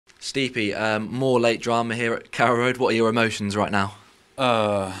Steepy, more late drama here at Carrow Road. What are your emotions right now?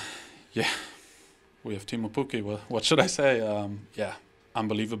 Yeah, we have Timo Pukki. Well, what should I say? Yeah,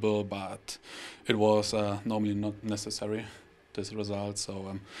 unbelievable, but it was normally not necessary, this result.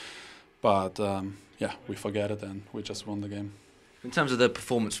 So, yeah, we forget it and we just won the game. In terms of the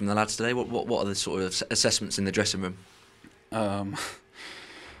performance from the lads today, what are the sort of assessments in the dressing room? Um,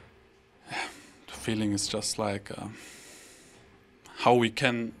 the feeling is just like how we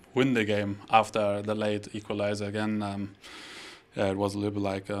can win the game after the late equalizer again. Yeah, it was a little bit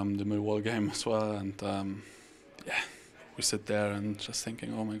like the Millwall game as well, and yeah, we sit there and just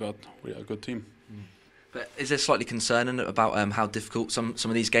thinking, oh my God, we are a good team. But is there slightly concerning about how difficult some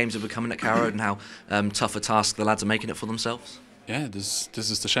of these games are becoming at Carrow Road and how tough a task the lads are making it for themselves? Yeah, this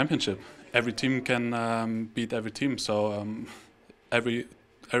is the championship. Every team can beat every team, so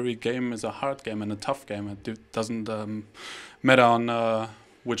every game is a hard game and a tough game. It doesn't matter on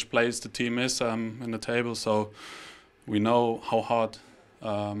which place the team is in the table. So we know how hard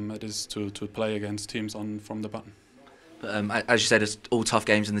it is to play against teams from the bottom. But as you said, it's all tough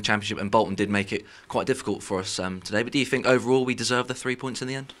games in the Championship, and Bolton did make it quite difficult for us today. But do you think overall we deserve the 3 points in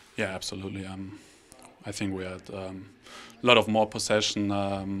the end? Yeah, absolutely. I think we had a lot of more possession,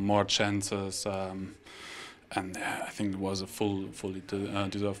 more chances, and I think it was a fully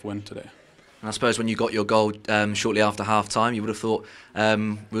deserved win today. And I suppose when you got your goal shortly after half-time, you would have thought we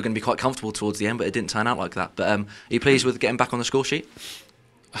were going to be quite comfortable towards the end, but it didn't turn out like that. But are you pleased with getting back on the score sheet?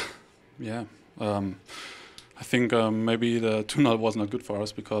 Yeah. I think maybe the 2-0 was not good for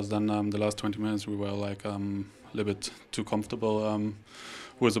us because then the last 20 minutes we were like a little bit too comfortable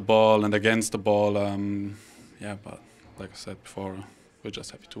with the ball and against the ball. Yeah, but like I said before, we're just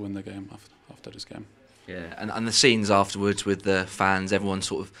happy to win the game after this game. Yeah, and the scenes afterwards with the fans, everyone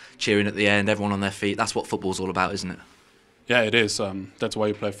sort of cheering at the end, everyone on their feet, that's what football's all about, isn't it? Yeah, it is. That's why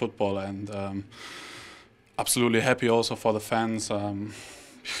you play football, and absolutely happy also for the fans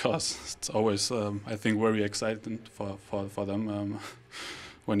because it's always, I think, very exciting for them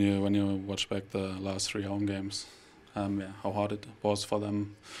when you watch back the last 3 home games. Yeah, how hard it was for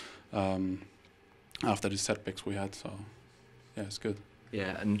them after the setbacks we had. So yeah, it's good.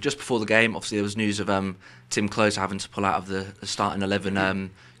 Yeah, and just before the game, obviously there was news of Tim Close having to pull out of the starting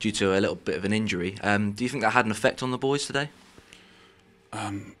 11 due to a little bit of an injury. Do you think that had an effect on the boys today?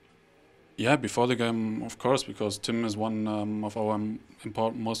 Yeah, before the game, of course, because Tim is one of our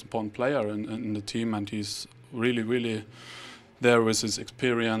most important player in the team, and he's really there with his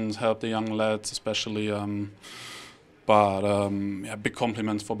experience, help the young lads especially. Yeah, big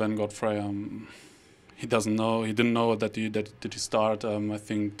compliments for Ben Godfrey. He didn't know that he start. I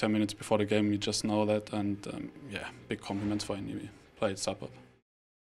think 10 minutes before the game, he just know that, and yeah, big compliments for him. He played superb.